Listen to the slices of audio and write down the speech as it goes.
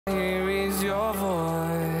Here is your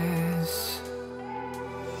voice.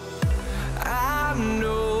 I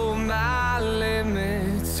know my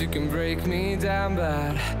limits. You can break me down,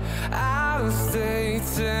 but I'll stay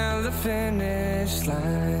till the finish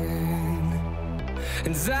line.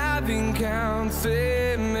 And I've been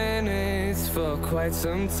counting minutes for quite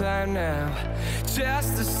some time now,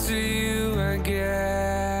 just to see you again.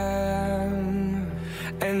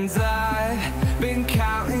 And I've been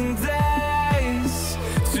counting days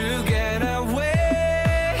to get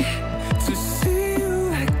away, to see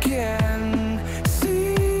you again,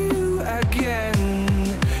 see you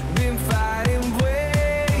again. Been fighting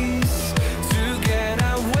ways to get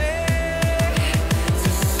away, to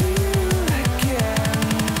see you again,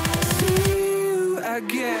 see you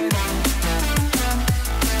again.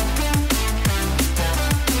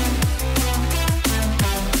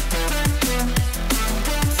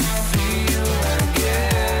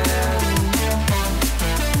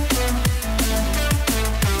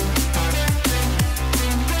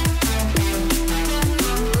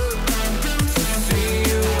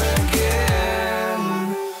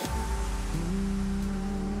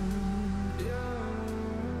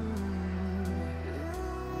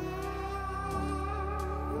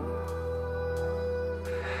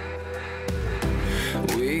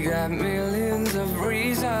 We got millions